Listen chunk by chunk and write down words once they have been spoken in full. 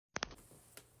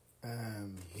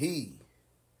am He.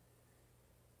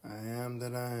 I am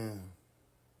that I am.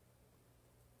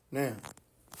 Now,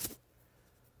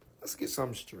 let's get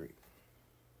something straight.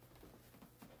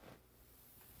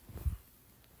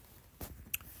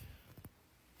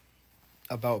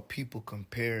 About people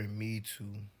comparing me to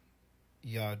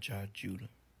yahjewjudah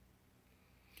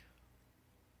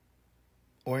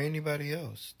or anybody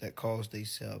else that calls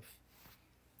themselves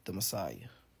the Messiah.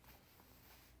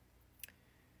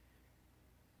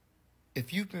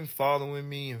 If you've been following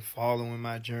me and following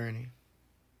my journey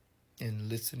and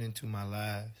listening to my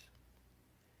lives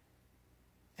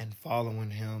and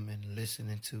following him and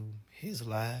listening to his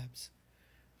lives,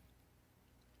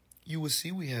 you will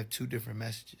see we have two different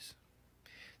messages.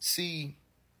 See,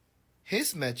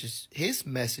 his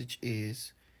message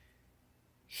is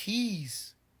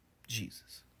he's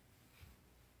Jesus.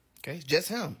 Okay, just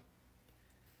him.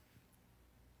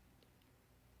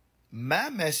 My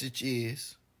message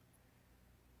is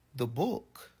the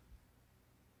book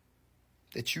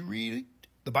that you read,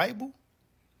 the Bible,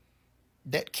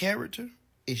 that character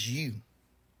is you.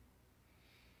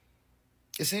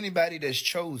 It's anybody that's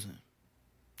chosen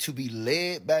to be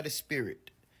led by the Spirit,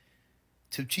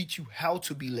 to teach you how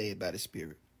to be led by the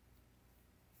Spirit.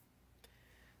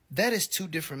 That is two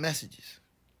different messages.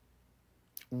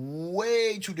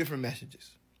 Way two different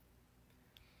messages.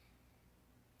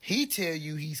 He tell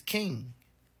you he's king.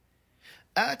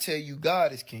 I tell you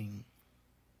God is king.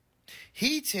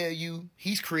 He tell you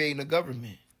he's creating a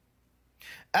government.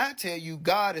 I tell you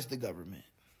God is the government.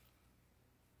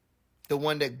 The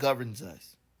one that governs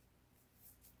us.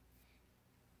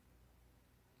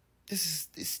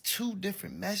 It's two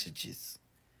different messages.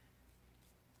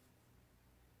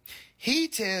 He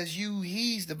tells you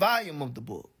he's the volume of the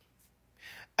book.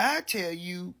 I tell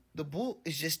you the book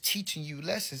is just teaching you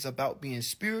lessons about being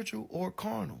spiritual or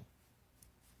carnal.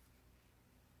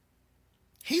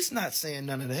 He's not saying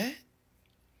none of that.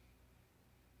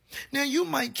 Now, you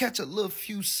might catch a little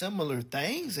few similar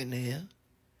things in there,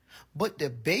 but the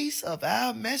base of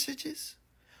our messages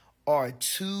are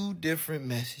two different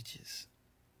messages.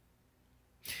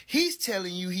 He's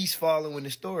telling you he's following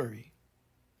the story.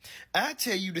 I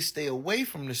tell you to stay away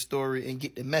from the story and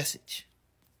get the message.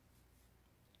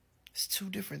 It's two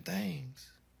different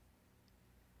things.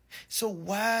 So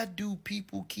why do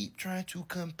people keep trying to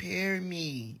compare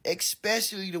me?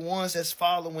 Especially the ones that's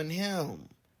following him.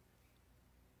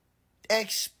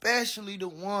 Especially the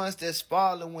ones that's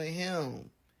following him.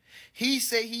 He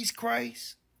say he's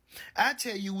Christ. I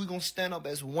tell you we're going to stand up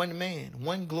as one man,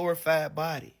 one glorified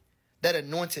body. That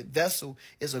anointed vessel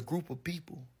is a group of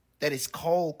people that is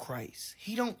called Christ.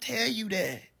 He don't tell you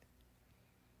that.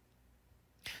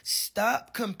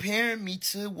 Stop comparing me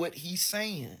to what he's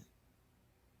saying.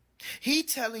 He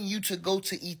telling you to go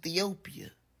to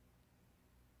Ethiopia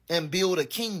and build a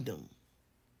kingdom.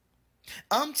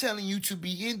 I'm telling you to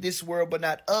be in this world, but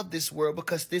not of this world,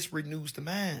 because this renews the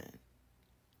mind.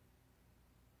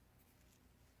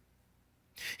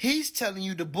 He's telling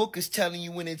you, the book is telling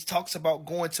you when it talks about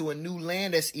going to a new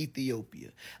land, that's Ethiopia.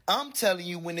 I'm telling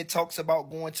you when it talks about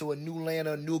going to a new land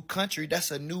or a new country,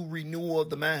 that's a new renewal of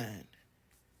the mind.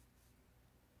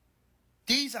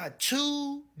 These are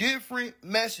two different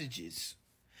messages.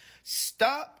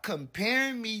 Stop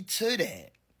comparing me to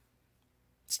that.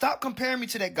 Stop comparing me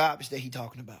to that garbage that he's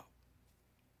talking about.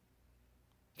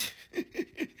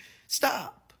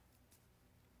 Stop.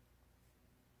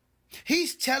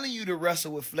 He's telling you to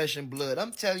wrestle with flesh and blood.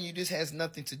 I'm telling you this has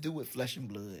nothing to do with flesh and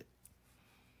blood.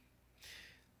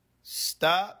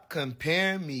 Stop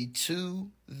comparing me to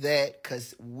that,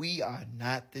 because we are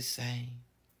not the same.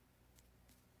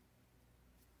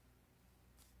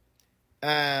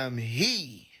 I'm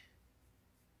He.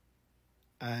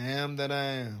 I am that I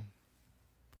am.